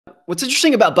What's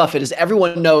interesting about Buffett is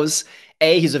everyone knows,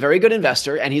 A, he's a very good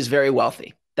investor and he's very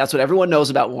wealthy. That's what everyone knows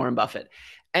about Warren Buffett.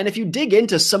 And if you dig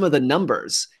into some of the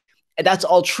numbers, that's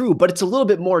all true, but it's a little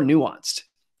bit more nuanced.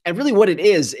 And really what it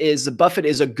is Buffett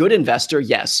is a good investor,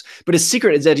 yes, but his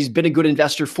secret is that he's been a good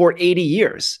investor for 80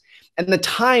 years. And the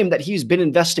time that he's been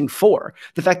investing for,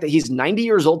 the fact that he's 90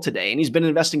 years old today and he's been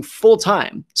investing full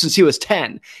time since he was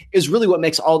 10, is really what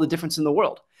makes all the difference in the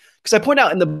world. Because I point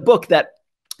out in the book that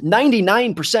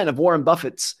 99% of Warren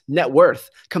Buffett's net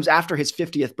worth comes after his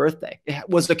 50th birthday. It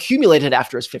was accumulated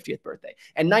after his 50th birthday.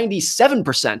 And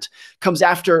 97% comes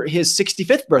after his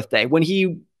 65th birthday when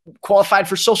he qualified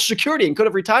for Social Security and could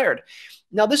have retired.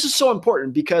 Now, this is so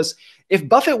important because if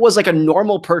Buffett was like a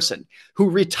normal person who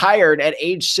retired at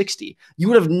age 60, you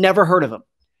would have never heard of him.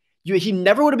 He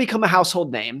never would have become a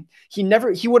household name. He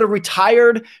would have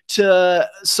retired to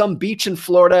some beach in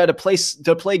Florida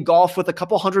to play golf with a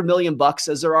couple $100 million,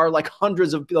 as there are like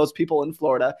hundreds of those people in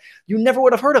Florida. You never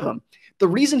would have heard of him. The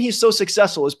reason he's so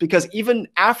successful is because even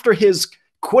after his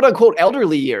quote unquote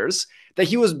elderly years, that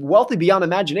he was wealthy beyond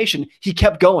imagination, he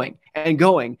kept going and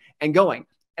going and going.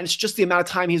 And it's just the amount of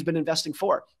time he's been investing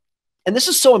for. And this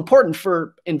is so important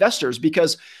for investors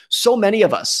because so many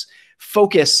of us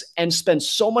focus and spend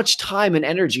so much time and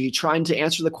energy trying to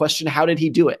answer the question, how did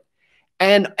he do it?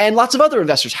 And lots of other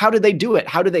investors, how did they do it?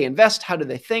 How do they invest? How do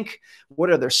they think? What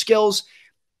are their skills?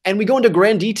 And we go into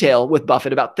grand detail with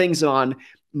Buffett about things on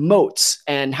moats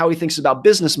and how he thinks about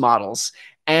business models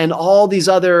and all these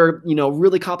other,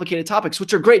 really complicated topics,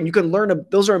 which are great. And you can learn,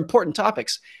 those are important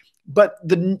topics. But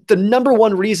the number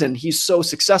one reason he's so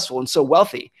successful and so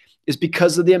wealthy is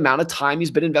because of the amount of time he's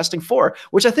been investing for,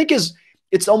 which I think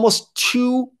it's almost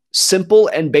too simple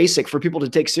and basic for people to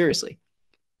take seriously.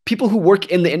 People who work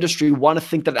in the industry want to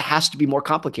think that it has to be more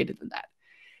complicated than that.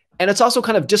 And it's also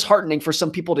kind of disheartening for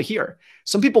some people to hear.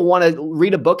 Some people want to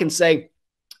read a book and say,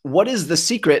 what is the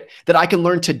secret that I can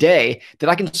learn today that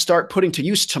I can start putting to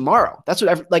use tomorrow? That's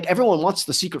what everyone wants,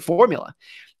 the secret formula.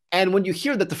 And when you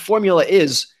hear that the formula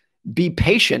is be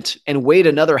patient and wait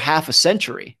another half a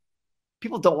century,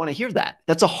 people don't want to hear that.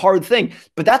 That's a hard thing,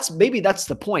 but maybe that's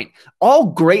the point. All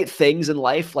great things in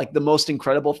life, like the most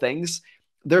incredible things,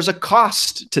 there's a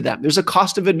cost to them. There's a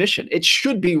cost of admission. It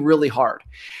should be really hard.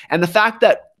 And the fact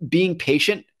that being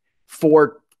patient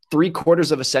for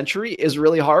 3/4 of a century is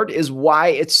really hard is why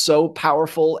it's so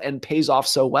powerful and pays off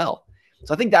so well.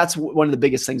 So I think that's one of the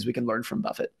biggest things we can learn from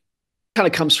Buffett. Kind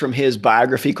of comes from his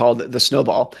biography called The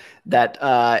Snowball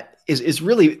that is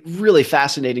really, really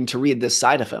fascinating to read this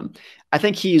side of him. I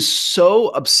think he's so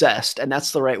obsessed, and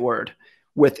that's the right word,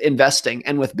 with investing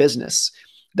and with business,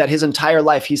 that his entire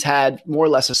life he's had more or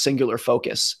less a singular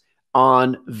focus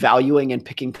on valuing and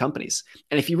picking companies.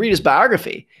 And if you read his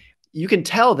biography, you can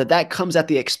tell that that comes at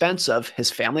the expense of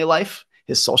his family life,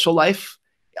 his social life,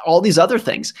 all these other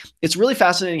things. It's really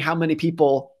fascinating how many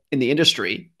people in the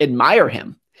industry admire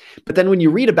him. But then when you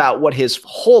read about what his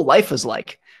whole life is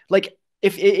like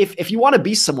if you want to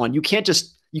be someone, you can't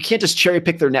just cherry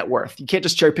pick their net worth. You can't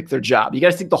just cherry pick their job. You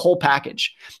got to think the whole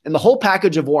package. And the whole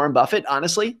package of Warren Buffett,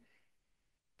 honestly,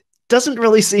 doesn't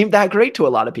really seem that great to a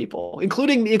lot of people,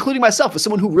 including myself, as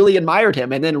someone who really admired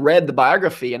him and then read the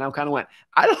biography. And I kind of went,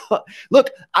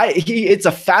 it's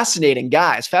a fascinating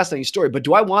guy. It's a fascinating story, but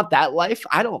do I want that life?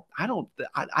 I don't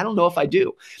know if I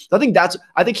do.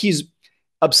 I think he's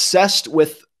obsessed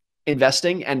with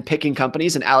investing and picking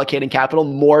companies and allocating capital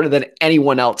more than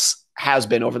anyone else has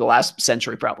been over the last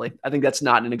century, probably. I think that's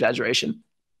not an exaggeration.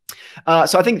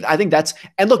 So I think that's,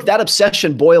 and look, that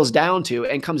obsession boils down to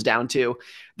and comes down to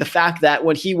the fact that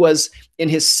when he was in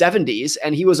his 70s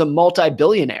and he was a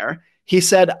multi-billionaire, he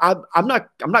said, I'm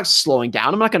not slowing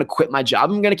down. I'm not going to quit my job.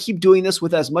 I'm going to keep doing this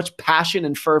with as much passion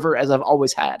and fervor as I've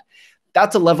always had.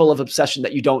 That's a level of obsession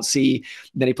that you don't see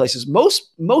many places.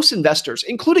 Most investors,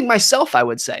 including myself, I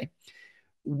would say,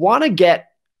 want to get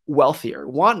wealthier.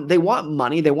 They want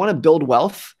money. They want to build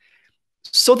wealth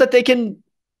so that they can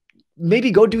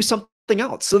maybe go do something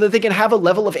else, so that they can have a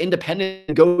level of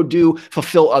independence,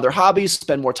 fulfill other hobbies,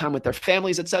 spend more time with their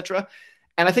families, etc.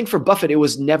 And I think for Buffett, it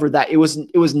was never that. It was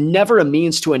never a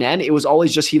means to an end. It was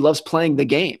always just he loves playing the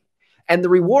game. And the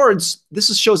rewards,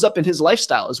 shows up in his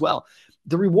lifestyle as well.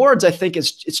 The rewards, I think,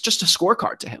 it's just a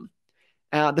scorecard to him.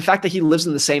 The fact that he lives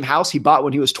in the same house he bought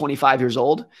when he was 25 years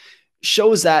old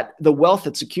shows that the wealth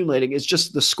that's accumulating is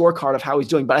just the scorecard of how he's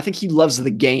doing. But I think he loves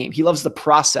the game. He loves the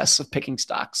process of picking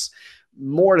stocks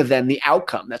more than the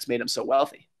outcome that's made him so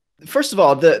wealthy. First of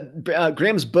all,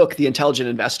 Graham's book, The Intelligent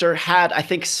Investor, had, I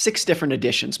think, 6 different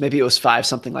editions. Maybe it was 5,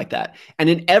 something like that.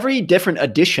 And in every different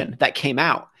edition that came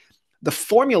out, the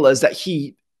formulas that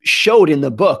he showed in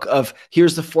the book of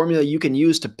here's the formula you can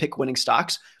use to pick winning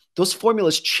stocks, those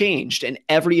formulas changed in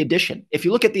every edition. If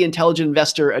you look at the Intelligent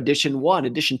Investor edition 1,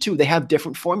 edition 2, they have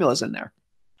different formulas in there.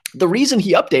 The reason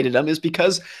he updated them is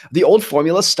because the old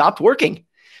formula stopped working.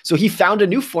 So he found a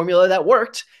new formula that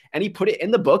worked and he put it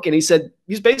in the book, and he said,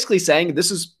 he's basically saying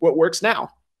this is what works now.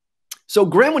 So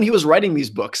Graham, when he was writing these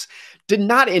books, did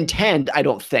not intend, I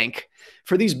don't think,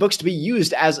 for these books to be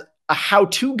used as a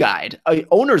how-to guide, an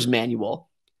owner's manual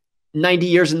 90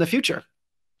 years in the future.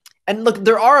 And look,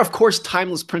 there are, of course,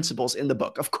 timeless principles in the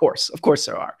book. Of course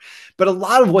there are. But a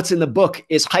lot of what's in the book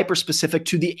is hyper-specific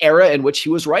to the era in which he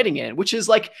was writing in, which is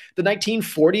like the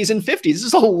 1940s and 50s. This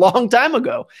is a long time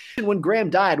ago. And when Graham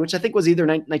died, which I think was either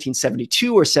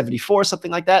 1972 or 74,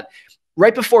 something like that,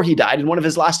 right before he died, in one of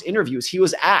his last interviews, he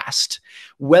was asked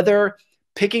whether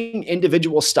picking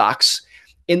individual stocks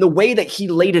in the way that he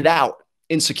laid it out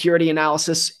in Security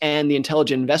Analysis and The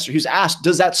Intelligent Investor, he was asked,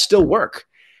 does that still work?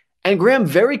 And Graham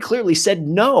very clearly said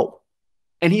no.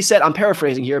 And he said, I'm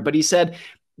paraphrasing here, but he said,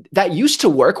 that used to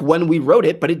work when we wrote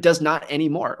it, but it does not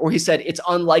anymore. Or he said, it's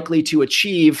unlikely to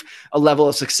achieve a level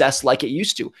of success like it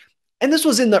used to. And this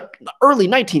was in the early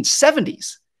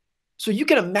 1970s. So you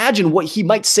can imagine what he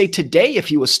might say today if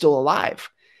he was still alive.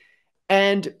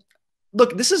 And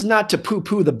look, this is not to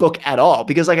poo-poo the book at all,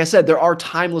 because like I said, there are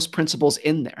timeless principles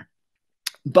in there.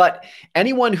 But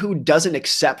anyone who doesn't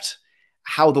accept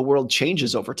how the world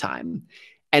changes over time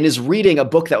and is reading a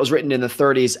book that was written in the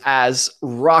 30s as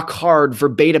rock hard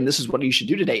verbatim, this is what you should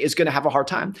do today, is going to have a hard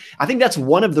time. I think that's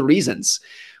one of the reasons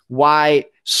why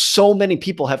so many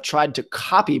people have tried to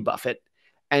copy Buffett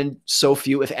and so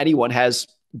few, if anyone, has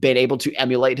been able to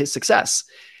emulate his success,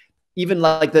 even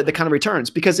like the kind of returns.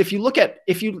 Because if you look at,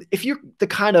 if you're the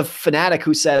kind of fanatic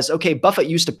who says, okay, Buffett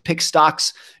used to pick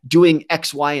stocks doing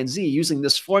X, Y, and Z using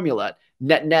this formula,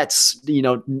 nets,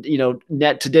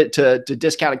 net to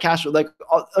discounted cash flow, like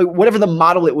whatever the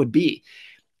model it would be,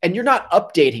 and you're not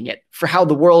updating it for how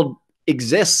the world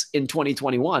exists in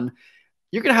 2021,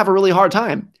 you're going to have a really hard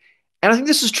time. And I think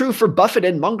this is true for Buffett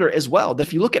and Munger as well. That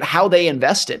if you look at how they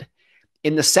invested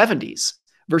in the 70s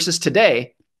versus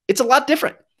today, it's a lot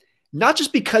different. Not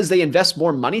just because they invest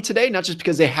more money today, not just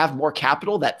because they have more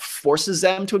capital that forces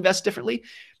them to invest differently,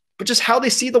 but just how they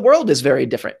see the world is very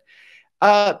different.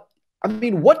 I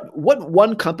mean, what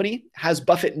one company has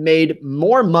Buffett made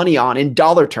more money on in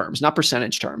dollar terms, not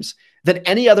percentage terms, than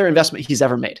any other investment he's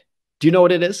ever made? Do you know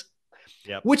what it is?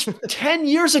 Yep. Which 10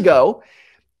 years ago,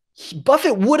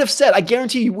 Buffett would have said, I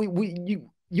guarantee you,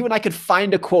 you and I could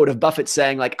find a quote of Buffett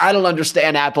saying, like, I don't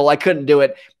understand Apple, I couldn't do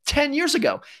it, 10 years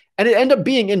ago. And it ended up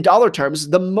being, in dollar terms,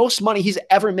 the most money he's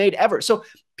ever made ever. So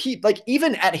like,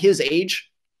 even at his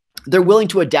age, they're willing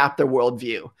to adapt their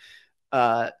worldview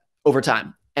over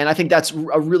time. And I think that's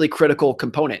a really critical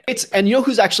component. And you know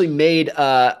who's actually made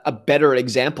a better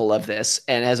example of this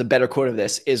and has a better quote of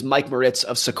this is Mike Moritz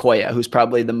of Sequoia, who's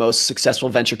probably the most successful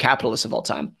venture capitalist of all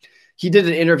time. He did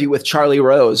an interview with Charlie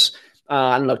Rose,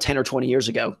 10 or 20 years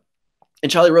ago.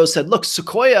 And Charlie Rose said, look,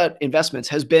 Sequoia Investments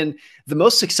has been the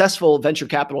most successful venture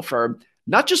capital firm,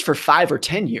 not just for 5 or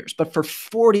 10 years, but for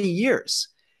 40 years.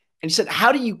 And he said,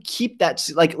 how do you keep that?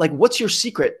 Like what's your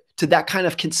secret to that kind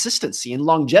of consistency and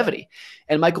longevity?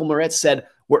 And Michael Moritz said,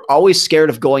 we're always scared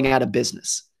of going out of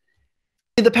business.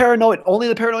 Only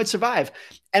the paranoid survive.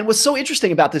 And what's so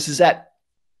interesting about this is that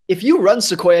if you run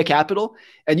Sequoia Capital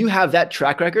and you have that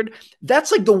track record,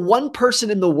 that's like the one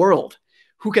person in the world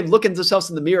who can look at themselves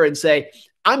in the mirror and say,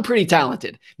 I'm pretty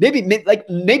talented.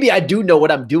 Maybe I do know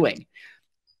what I'm doing.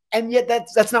 And yet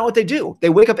that's not what they do. They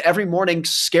wake up every morning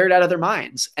scared out of their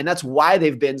minds. And that's why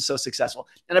they've been so successful.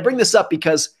 And I bring this up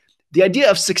because the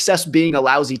idea of success being a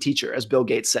lousy teacher, as Bill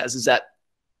Gates says, is that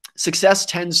success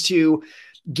tends to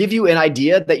give you an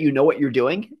idea that you know what you're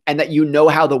doing and that you know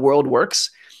how the world works.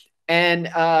 And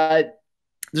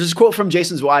there's a quote from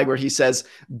Jason Zweig where he says,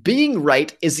 being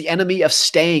right is the enemy of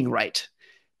staying right,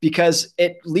 because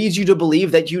it leads you to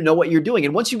believe that you know what you're doing.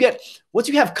 And once you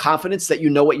have confidence that you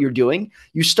know what you're doing,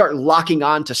 you start locking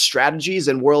on to strategies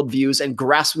and worldviews and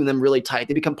grasping them really tight.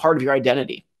 They become part of your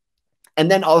identity. And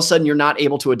then all of a sudden you're not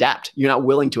able to adapt. You're not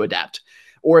willing to adapt.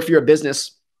 Or if you're a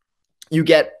business, you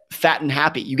get fat and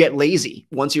happy. You get lazy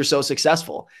once you're so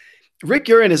successful. Rick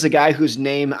Guerin is a guy whose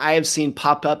name I have seen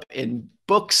pop up in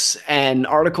books and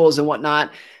articles and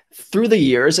whatnot through the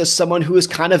years as someone who is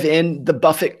kind of in the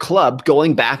Buffett club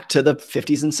going back to the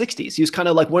 50s and 60s. He was kind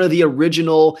of like one of the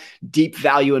original deep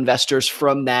value investors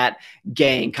from that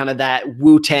gang, kind of that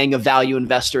Wu-Tang of value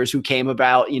investors who came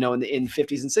about, in the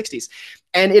 50s and 60s.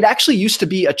 And it actually used to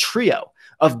be a trio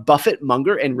of Buffett,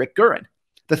 Munger, and Rick Guerin.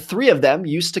 The three of them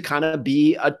used to kind of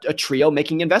be a trio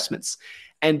making investments.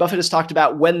 And Buffett has talked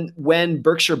about when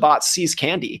Berkshire bought See's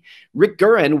Candy, Rick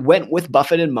Guerin went with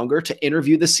Buffett and Munger to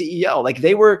interview the CEO. Like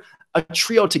they were a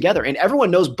trio together, and everyone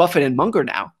knows Buffett and Munger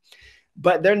now.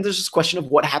 But then there's this question of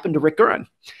what happened to Rick Guerin.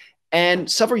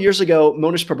 And several years ago,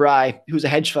 Monish Pabrai, who's a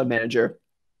hedge fund manager,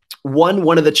 won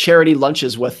one of the charity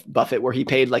lunches with Buffett where he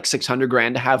paid like 600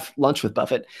 grand to have lunch with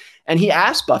Buffett. And he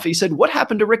asked Buffett, he said, what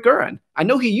happened to Rick Guerin? I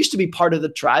know he used to be part of the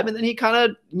tribe, and then he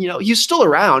kind of, he's still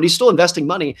around. He's still investing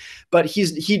money, but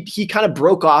he kind of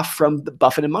broke off from the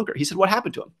Buffett and Munger. He said, what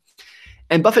happened to him?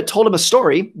 And Buffett told him a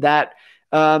story that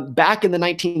back in the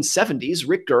 1970s,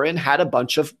 Rick Guerin had a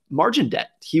bunch of margin debt.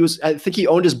 I think he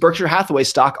owned his Berkshire Hathaway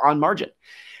stock on margin.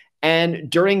 And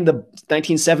during the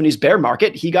 1970s bear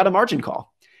market, he got a margin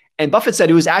call. And Buffett said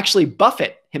it was actually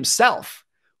Buffett himself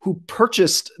who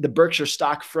purchased the Berkshire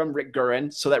stock from Rick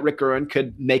Guerin so that Rick Guerin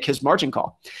could make his margin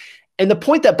call. And the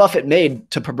point that Buffett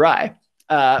made to Pabrai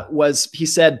was he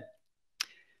said,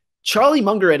 Charlie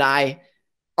Munger and I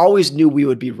always knew we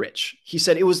would be rich. He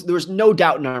said there was no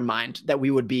doubt in our mind that we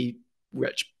would be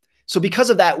rich. So because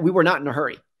of that, we were not in a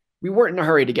hurry. We weren't in a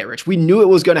hurry to get rich. We knew it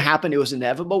was going to happen. It was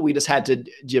inevitable. We just had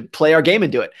to play our game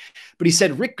and do it. But he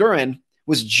said Rick Guerin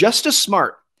was just as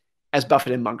smart as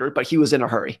Buffett and Munger, but he was in a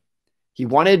hurry. He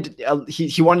wanted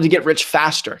to get rich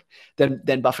faster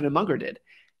than Buffett and Munger did.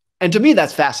 And to me,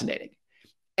 that's fascinating.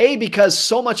 Because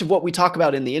so much of what we talk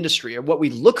about in the industry or what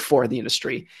we look for in the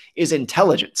industry is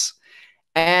intelligence.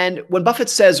 And when Buffett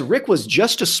says Rick was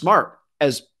just as smart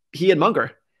as he and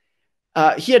Munger,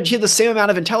 he had the same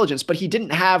amount of intelligence, but he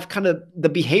didn't have kind of the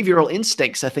behavioral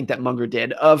instincts, I think, that Munger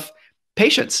did of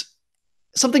patience.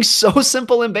 Something so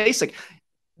simple and basic.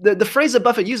 The phrase that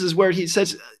Buffett uses where he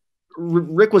says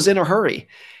Rick was in a hurry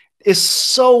is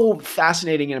so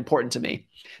fascinating and important to me,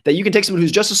 that you can take someone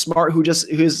who's just as smart, who just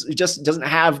doesn't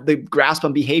have the grasp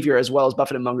on behavior as well as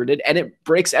Buffett and Munger did, and it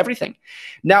breaks everything.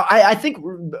 Now, I think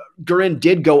Guerin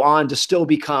did go on to still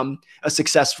become a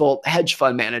successful hedge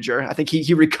fund manager. I think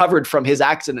he recovered from his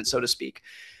accident, so to speak,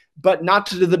 but not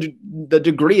to the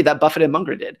degree that Buffett and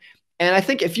Munger did. And I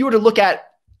think if you were to look at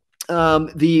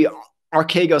the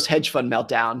Archegos hedge fund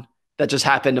meltdown that just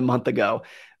happened a month ago,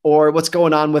 or what's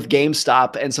going on with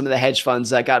GameStop and some of the hedge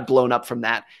funds that got blown up from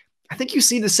that, I think you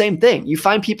see the same thing. You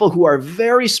find people who are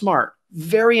very smart,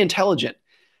 very intelligent,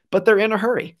 but they're in a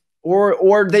hurry,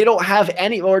 or they don't have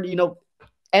any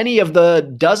of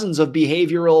the dozens of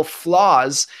behavioral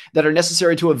flaws that are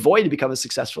necessary to avoid to become a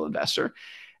successful investor.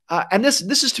 And this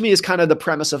is to me is kind of the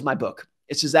premise of my book.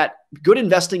 It's just that good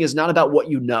investing is not about what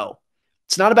you know.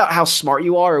 It's not about how smart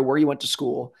you are or where you went to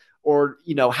school or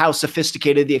how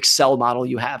sophisticated the Excel model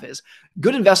you have is.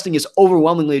 Good investing is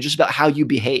overwhelmingly just about how you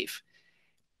behave.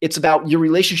 It's about your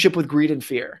relationship with greed and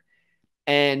fear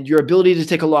and your ability to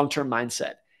take a long-term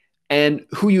mindset and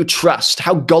who you trust,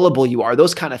 how gullible you are,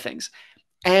 those kind of things.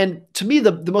 And to me,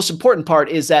 the most important part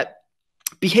is that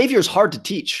behavior is hard to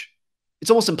teach. It's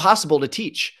almost impossible to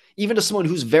teach, even to someone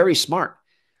who's very smart.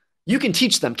 You can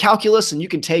teach them calculus and you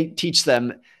can teach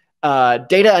them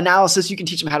data analysis. You can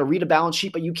teach them how to read a balance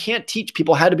sheet, but you can't teach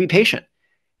people how to be patient.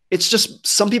 It's just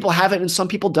some people have it and some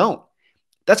people don't.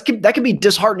 That can be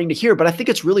disheartening to hear, but I think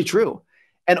it's really true.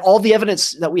 And all the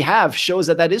evidence that we have shows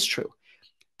that is true.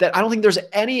 That I don't think there's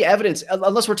any evidence,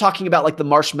 unless we're talking about like the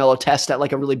marshmallow test at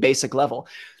like a really basic level.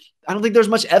 I don't think there's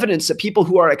much evidence that people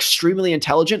who are extremely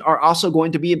intelligent are also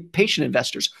going to be patient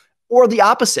investors, or the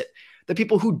opposite. The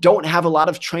people who don't have a lot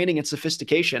of training and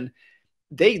sophistication,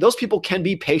 those people can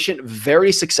be patient,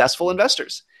 very successful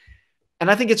investors. And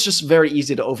I think it's just very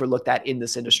easy to overlook that in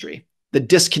this industry, the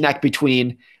disconnect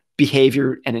between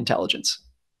behavior and intelligence.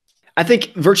 I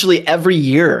think virtually every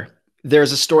year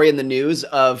there's a story in the news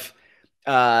of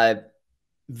a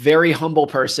very humble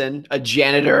person, a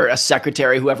janitor, a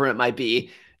secretary, whoever it might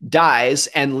be, dies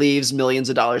and leaves millions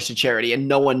of dollars to charity, and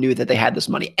no one knew that they had this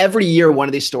money. Every year, one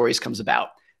of these stories comes about.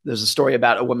 There's a story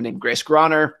about a woman named Grace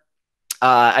Groner.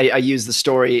 I use the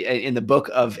story in the book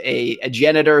of a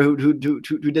janitor who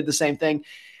did the same thing.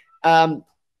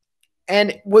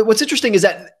 And what's interesting is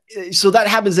that, so that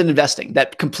happens in investing,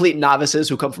 that complete novices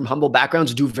who come from humble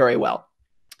backgrounds do very well.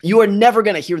 You are never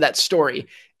going to hear that story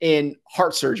in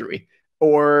heart surgery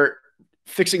or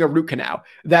fixing a root canal,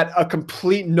 that a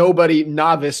complete nobody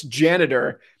novice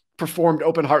janitor performed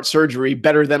open heart surgery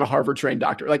better than a Harvard trained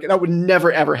doctor. Like that would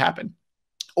never, ever happen.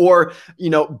 Or,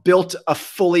 built a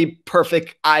fully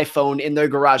perfect iPhone in their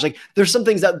garage. Like there's some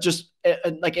things that just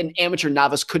like an amateur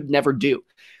novice could never do.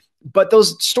 But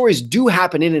those stories do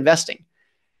happen in investing.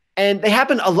 And they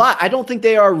happen a lot. I don't think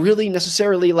they are really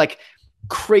necessarily like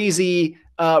crazy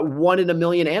 1 in a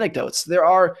million anecdotes. There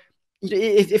are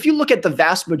if you look at the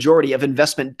vast majority of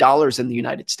investment dollars in the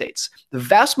United States, the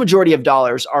vast majority of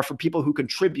dollars are for people who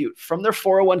contribute from their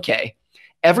 401k.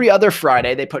 Every other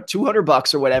Friday, they put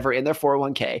 $200 or whatever in their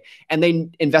 401k and they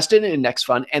invest in an index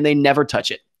fund and they never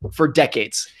touch it for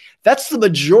decades. That's the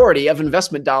majority of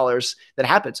investment dollars that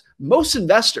happens. Most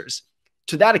investors,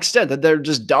 to that extent that they're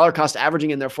just dollar cost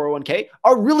averaging in their 401k,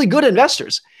 are really good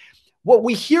investors. What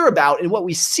we hear about and what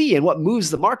we see and what moves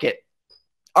the market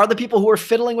are the people who are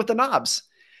fiddling with the knobs.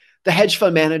 The hedge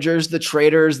fund managers, the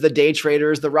traders, the day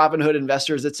traders, the Robinhood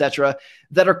investors, et cetera,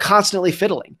 that are constantly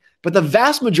fiddling. But the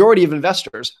vast majority of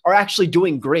investors are actually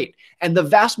doing great. And the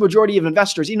vast majority of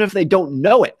investors, even if they don't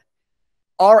know it,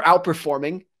 are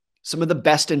outperforming some of the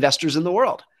best investors in the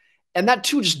world. And that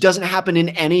too just doesn't happen in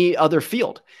any other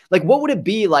field. Like, what would it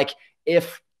be like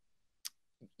if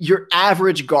your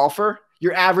average golfer,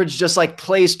 your average just like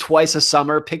plays twice a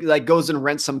summer, goes and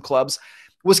rents some clubs,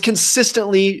 was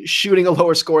consistently shooting a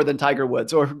lower score than Tiger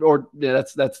Woods, or yeah,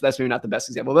 that's maybe not the best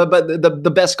example, but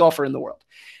the best golfer in the world.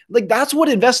 Like, that's what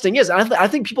investing is. And I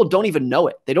think people don't even know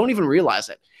it. They don't even realize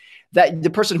it. That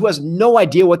the person who has no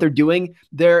idea what they're doing,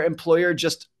 their employer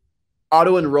just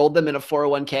auto-enrolled them in a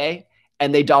 401k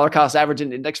and they dollar cost average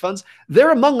in index funds,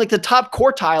 they're among like the top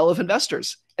quartile of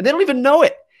investors and they don't even know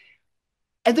it.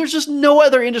 And there's just no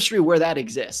other industry where that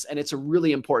exists. And it's a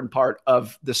really important part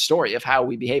of the story of how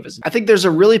we behave. I think there's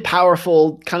a really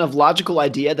powerful kind of logical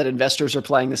idea that investors are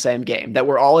playing the same game, that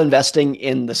we're all investing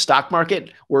in the stock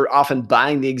market. We're often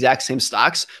buying the exact same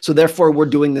stocks. So therefore, we're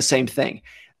doing the same thing.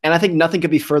 And I think nothing could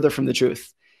be further from the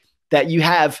truth, that you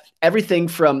have everything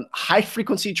from high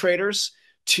frequency traders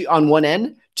on one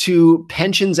end to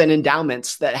pensions and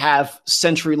endowments that have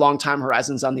century long time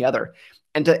horizons on the other.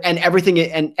 And everything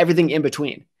in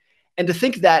between. And to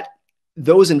think that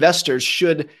those investors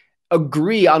should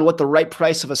agree on what the right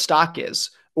price of a stock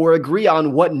is, or agree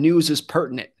on what news is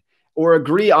pertinent, or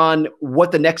agree on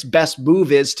what the next best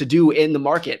move is to do in the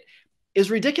market is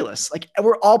ridiculous. Like,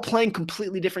 we're all playing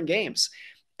completely different games.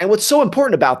 And what's so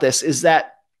important about this is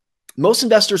that most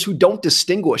investors who don't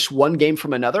distinguish one game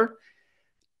from another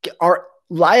are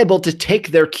liable to take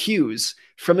their cues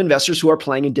from investors who are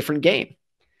playing a different game.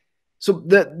 So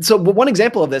one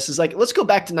example of this is, like, let's go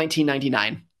back to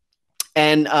 1999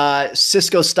 and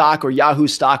Cisco stock or Yahoo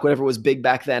stock, whatever was big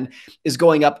back then, is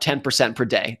going up 10% per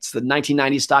day. It's the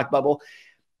 1990 stock bubble.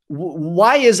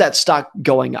 Why is that stock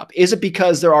going up? Is it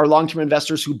because there are long-term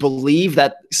investors who believe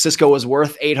that Cisco is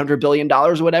worth $800 billion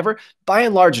or whatever? By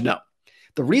and large, no.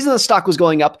 The reason the stock was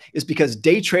going up is because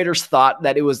day traders thought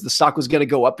that the stock was going to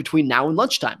go up between now and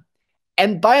lunchtime.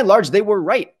 And by and large, they were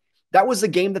right. That was the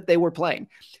game that they were playing.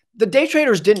 The day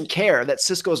traders didn't care that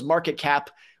Cisco's market cap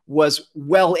was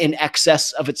well in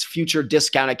excess of its future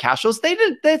discounted cash flows.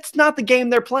 That's not the game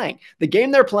they're playing. The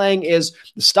game they're playing is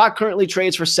the stock currently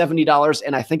trades for $70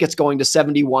 and I think it's going to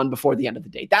 71 before the end of the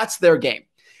day. That's their game.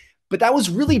 But that was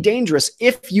really dangerous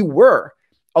if you were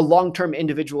a long-term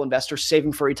individual investor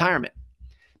saving for retirement,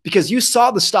 because you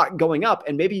saw the stock going up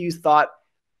and maybe you thought,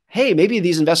 hey, maybe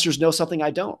these investors know something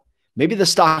I don't. Maybe the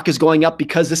stock is going up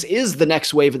because this is the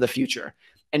next wave of the future.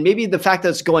 And maybe the fact that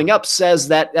it's going up says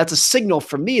that that's a signal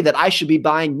for me that I should be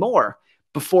buying more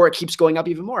before it keeps going up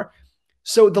even more.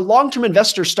 So the long-term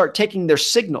investors start taking their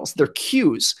signals, their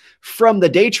cues from the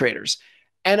day traders.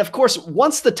 And of course,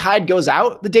 once the tide goes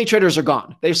out, the day traders are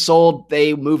gone. They sold,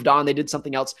 they moved on, they did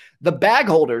something else. The bag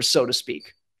holders, so to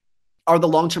speak, are the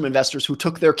long-term investors who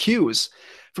took their cues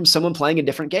from someone playing a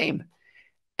different game.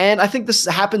 And I think this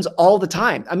happens all the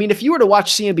time. I mean, if you were to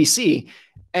watch CNBC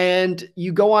and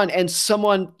you go on and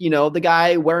someone, the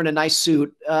guy wearing a nice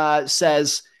suit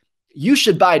says, you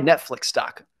should buy Netflix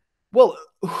stock. Well,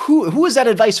 who is that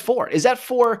advice for? Is that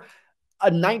for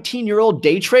a 19-year-old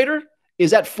day trader?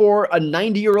 Is that for a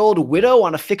 90-year-old widow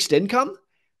on a fixed income?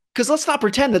 Because let's not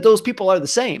pretend that those people are the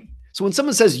same. So when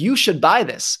someone says you should buy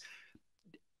this,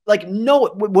 like, no,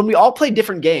 when we all play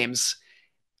different games,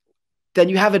 then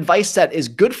you have advice that is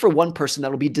good for one person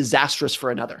that will be disastrous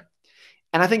for another.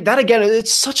 And I think that, again,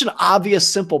 it's such an obvious,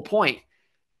 simple point,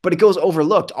 but it goes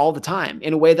overlooked all the time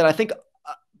in a way that I think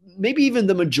maybe even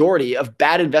the majority of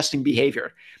bad investing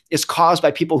behavior is caused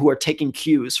by people who are taking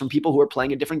cues from people who are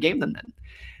playing a different game than them.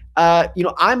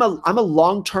 I'm a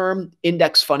long-term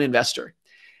index fund investor.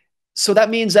 So that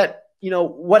means that,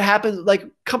 what happens, like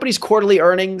companies' quarterly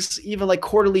earnings, even like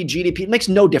quarterly GDP, it makes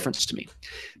no difference to me.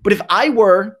 But if I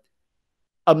were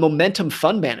a momentum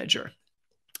fund manager,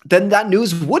 then that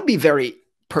news would be very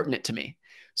pertinent to me.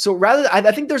 So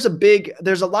I think there's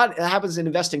a lot that happens in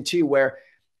investing too, where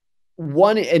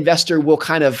one investor will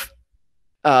kind of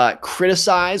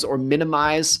criticize or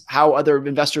minimize how other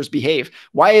investors behave.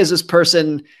 Why is this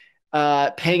person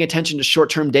paying attention to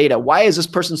short-term data? Why is this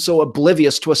person so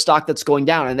oblivious to a stock that's going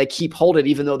down and they keep holding it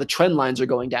even though the trend lines are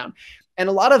going down? And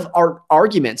a lot of our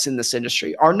arguments in this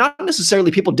industry are not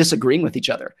necessarily people disagreeing with each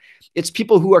other. It's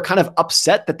people who are kind of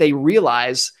upset that they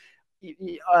realize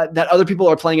that other people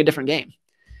are playing a different game.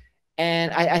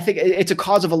 And I think it's a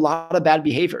cause of a lot of bad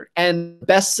behavior. And the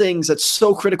best things that's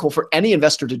so critical for any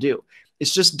investor to do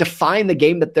is just define the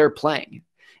game that they're playing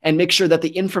and make sure that the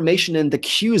information and the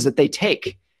cues that they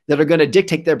take that are going to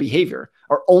dictate their behavior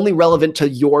are only relevant to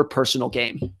your personal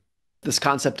game. This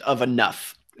concept of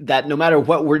enough, that no matter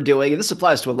what we're doing, and this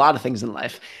applies to a lot of things in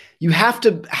life, you have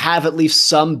to have at least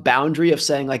some boundary of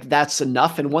saying like, that's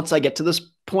enough. And once I get to this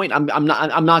point, I'm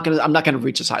not gonna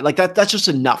reach as high. Like that's just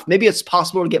enough. Maybe it's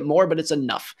possible to get more, but it's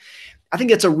enough. I think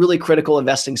it's a really critical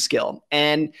investing skill.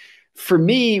 And for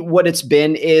me, what it's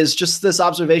been is just this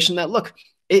observation that, look,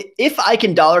 if I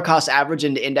can dollar cost average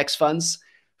into index funds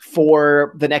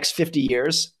for the next 50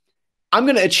 years, I'm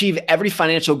going to achieve every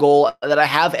financial goal that I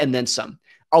have and then some.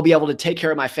 I'll be able to take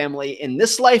care of my family in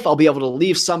this life. I'll be able to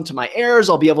leave some to my heirs.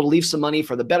 I'll be able to leave some money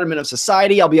for the betterment of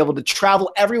society. I'll be able to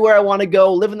travel everywhere I want to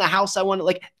go, live in the house I want to.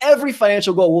 Like every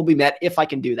financial goal will be met if I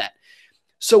can do that.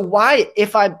 So why,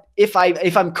 if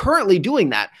I'm currently doing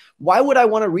that, why would I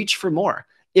want to reach for more?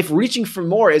 If reaching for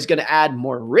more is going to add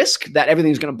more risk, that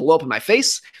everything's going to blow up in my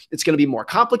face, it's going to be more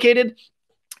complicated,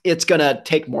 it's going to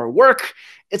take more work,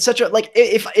 etc. Like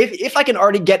if I can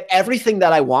already get everything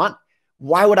that I want,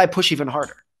 why would I push even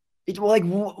harder? Like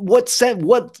what's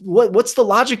the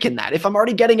logic in that if I'm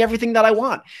already getting everything that I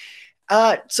want?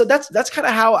 So that's kind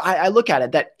of how I look at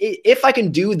it, that if I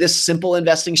can do this simple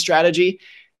investing strategy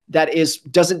that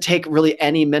doesn't take really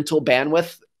any mental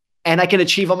bandwidth and I can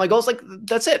achieve all my goals, like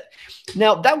that's it.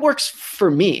 Now that works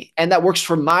for me and that works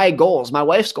for my goals, my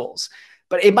wife's goals,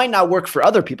 but it might not work for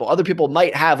other people. Other people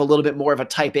might have a little bit more of a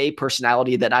type A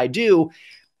personality than I do.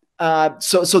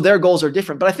 So their goals are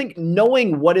different, but I think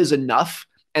knowing what is enough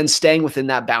and staying within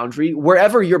that boundary,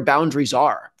 wherever your boundaries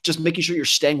are, just making sure you're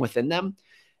staying within them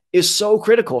is so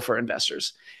critical for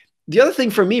investors. The other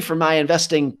thing for me, for my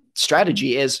investing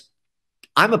strategy is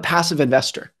I'm a passive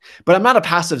investor, but I'm not a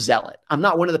passive zealot. I'm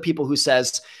not one of the people who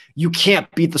says, you can't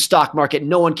beat the stock market.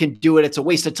 No one can do it. It's a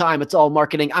waste of time. It's all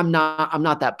marketing. I'm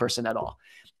not that person at all.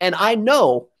 And I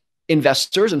know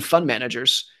investors and fund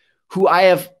managers who I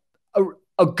have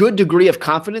a good degree of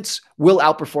confidence will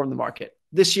outperform the market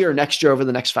this year or next year over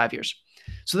the next 5 years.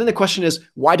 So then the question is,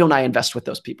 why don't I invest with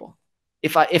those people?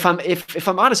 If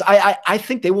I'm honest, I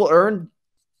think they will earn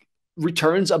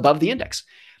returns above the index.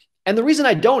 And the reason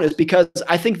I don't is because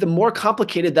I think the more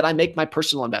complicated that I make my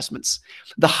personal investments,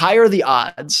 the higher the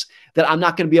odds that I'm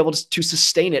not going to be able to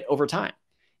sustain it over time.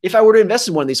 If I were to invest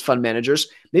in one of these fund managers,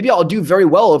 maybe I'll do very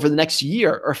well over the next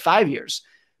year or 5 years.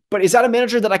 But is that a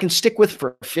manager that I can stick with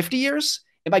for 50 years?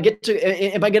 Am I going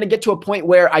to get to a point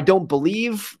where I don't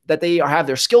believe that they have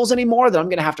their skills anymore, that I'm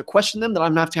going to have to question them, that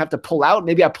I'm going to have to pull out?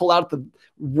 Maybe I pull out at the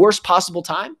worst possible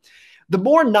time. The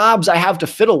more knobs I have to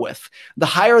fiddle with, the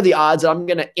higher the odds that I'm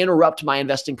going to interrupt my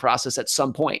investing process at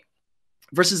some point.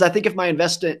 Versus I think if my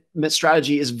investment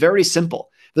strategy is very simple,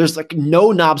 there's like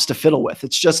no knobs to fiddle with.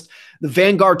 It's just the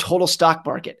Vanguard total stock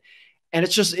market. And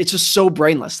it's just so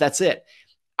brainless. That's it.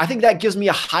 I think that gives me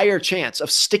a higher chance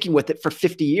of sticking with it for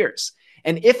 50 years.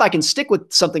 And if I can stick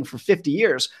with something for 50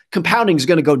 years, compounding is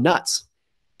going to go nuts.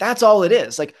 That's all it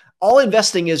is. Like all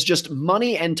investing is just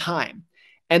money and time.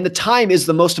 And the time is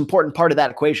the most important part of that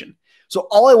equation. So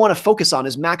all I want to focus on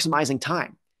is maximizing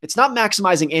time. It's not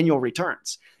maximizing annual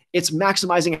returns. It's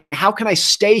maximizing how can I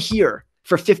stay here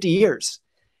for 50 years?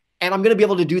 And I'm going to be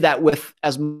able to do that with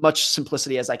as much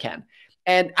simplicity as I can.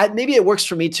 And maybe it works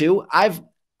for me too. I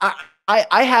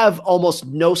have almost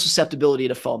no susceptibility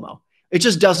to FOMO. It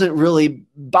just doesn't really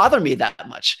bother me that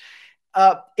much.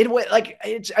 And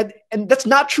that's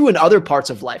not true in other parts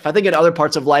of life. I think in other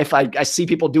parts of life, I see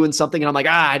people doing something and I'm like,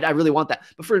 I really want that.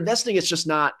 But for investing, it's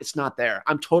not there.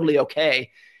 I'm totally okay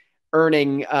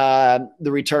earning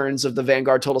the returns of the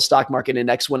Vanguard Total Stock Market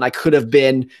Index when I could have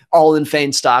been all in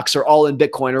FANG stocks or all in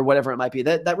Bitcoin or whatever it might be.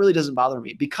 That really doesn't bother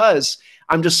me because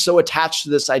I'm just so attached to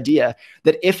this idea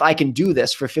that if I can do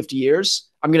this for 50 years,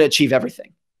 I'm going to achieve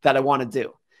everything that I want to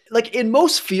do. Like in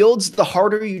most fields, the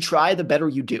harder you try, the better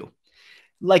you do.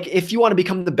 Like if you want to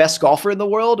become the best golfer in the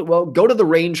world, well, go to the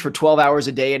range for 12 hours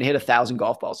a day and hit 1,000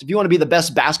 golf balls. If you want to be the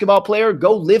best basketball player,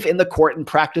 go live in the court and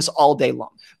practice all day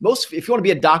long. If you want to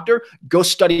be a doctor, go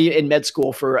study in med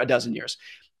school for a dozen years.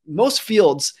 Most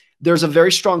fields, there's a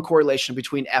very strong correlation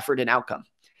between effort and outcome.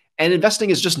 And investing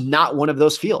is just not one of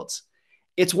those fields.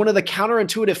 It's one of the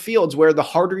counterintuitive fields where the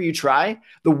harder you try,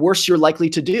 the worse you're likely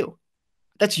to do.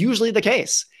 That's usually the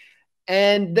case.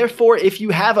 And therefore, if you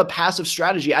have a passive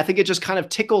strategy, I think it just kind of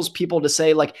tickles people to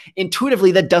say, like,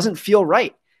 intuitively, that doesn't feel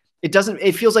right. It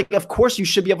feels like, of course, you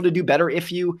should be able to do better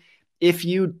if you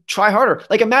try harder.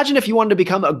 Like, imagine if you wanted to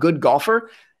become a good golfer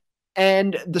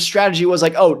and the strategy was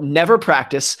like, oh, never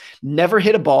practice, never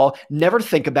hit a ball, never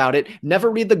think about it, never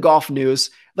read the golf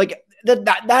news. Like,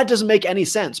 that doesn't make any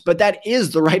sense, but that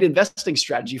is the right investing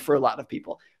strategy for a lot of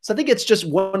people. So I think it's just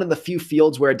one of the few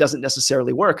fields where it doesn't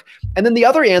necessarily work. And then the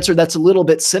other answer that's a little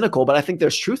bit cynical, but I think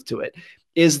there's truth to it,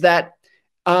 is that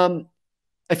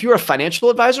if you're a financial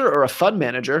advisor or a fund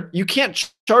manager, you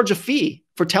can't charge a fee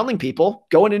for telling people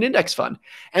go in an index fund.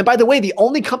 And by the way, the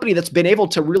only company that's been able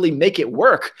to really make it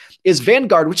work is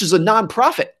Vanguard, which is a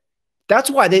nonprofit. That's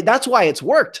why it's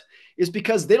worked, is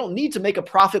because they don't need to make a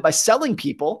profit by selling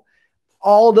people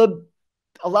a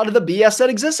lot of the BS that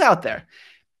exists out there.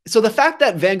 So the fact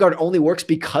that Vanguard only works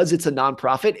because it's a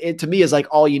nonprofit, it to me is like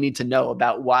all you need to know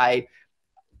about why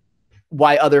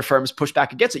other firms push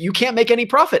back against it. You can't make any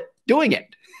profit doing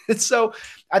it. So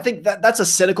I think that's a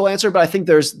cynical answer, but I think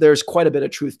there's quite a bit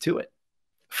of truth to it.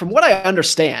 From what I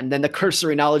understand and the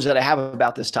cursory knowledge that I have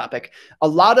about this topic, a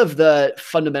lot of the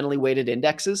fundamentally weighted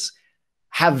indexes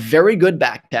have very good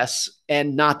back tests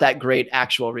and not that great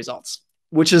actual results,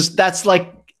 that's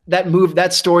like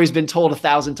that story's been told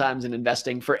 1,000 times in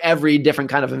investing for every different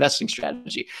kind of investing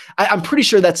strategy. I'm pretty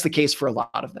sure that's the case for a lot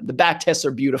of them. The back tests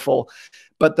are beautiful,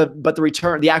 but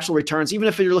the actual returns, even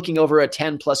if you're looking over a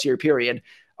 10+ year period,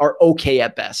 are okay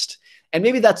at best. And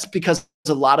maybe that's because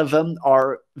a lot of them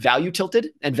are value tilted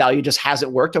and value just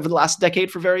hasn't worked over the last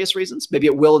decade for various reasons. Maybe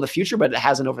it will in the future, but it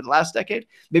hasn't over the last decade.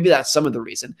 Maybe that's some of the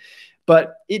reason.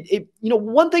 But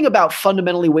one thing about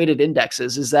fundamentally weighted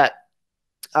indexes is that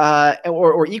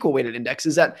or equal weighted index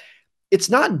is that it's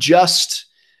not just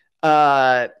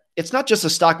a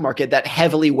stock market that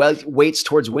heavily weights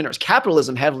towards winners.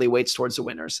 Capitalism heavily weights towards the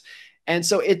winners. And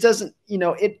so it doesn't,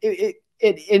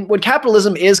 when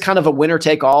capitalism is kind of a winner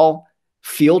take all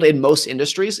field in most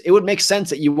industries, it would make sense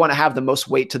that you want to have the most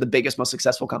weight to the biggest, most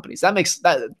successful companies. That makes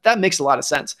a lot of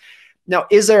sense. Now,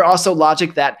 is there also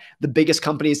logic that the biggest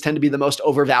companies tend to be the most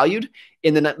overvalued?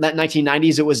 In the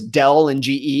 1990s, it was Dell and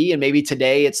GE, and maybe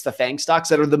today it's the FANG stocks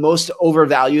that are the most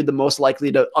overvalued, the most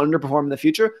likely to underperform in the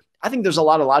future. I think there's a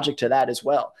lot of logic to that as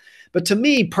well. But to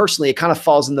me personally, it kind of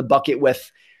falls in the bucket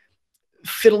with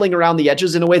fiddling around the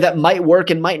edges in a way that might work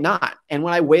and might not. And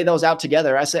when I weigh those out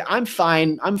together, I say, I'm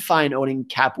fine owning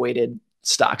cap weighted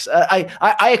stocks.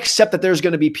 I accept that there's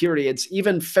going to be periods,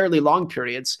 even fairly long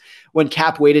periods, when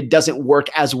cap weighted doesn't work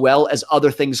as well as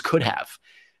other things could have.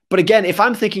 But again, if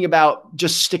I'm thinking about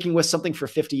just sticking with something for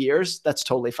 50 years, that's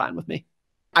totally fine with me.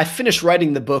 I finished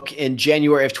writing the book in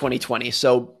January of 2020,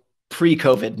 so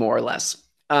pre-COVID, more or less.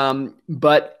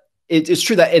 But it's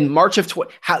true that in March of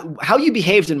how you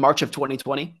behaved in March of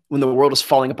 2020, when the world was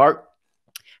falling apart,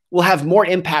 will have more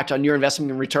impact on your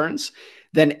investment returns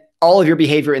than all of your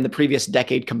behavior in the previous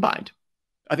decade combined.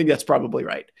 I think that's probably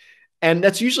right. And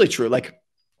that's usually true. Like,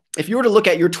 if you were to look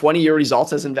at your 20-year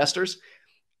results as investors,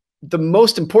 the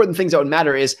most important things that would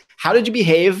matter is how did you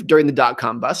behave during the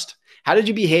dot-com bust? How did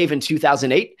you behave in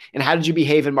 2008? And how did you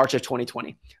behave in March of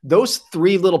 2020? Those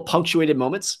three little punctuated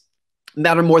moments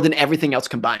matter more than everything else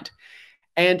combined.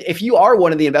 And if you are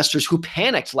one of the investors who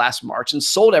panicked last March and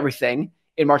sold everything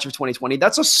in March of 2020,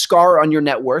 that's a scar on your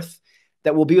net worth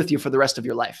that will be with you for the rest of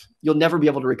your life. You'll never be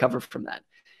able to recover from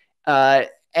that.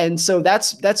 And so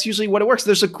that's usually what it works.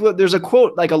 There's a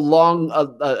quote, like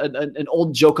an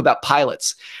old joke about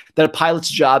pilots, that a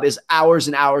pilot's job is hours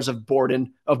and hours of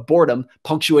boredom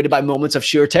punctuated by moments of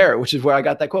sheer terror, which is where I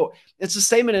got that quote. It's the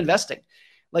same in investing.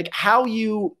 Like,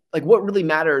 what really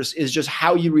matters is just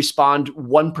how you respond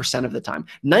 1% of the time.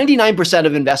 99%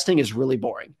 of investing is really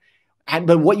boring.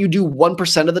 But what you do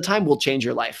 1% of the time will change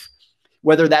your life.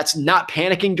 Whether that's not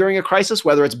panicking during a crisis,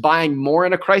 whether it's buying more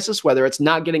in a crisis, whether it's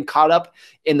not getting caught up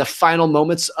in the final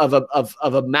moments of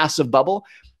a massive bubble,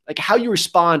 like how you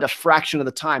respond a fraction of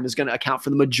the time is going to account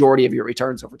for the majority of your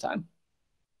returns over time.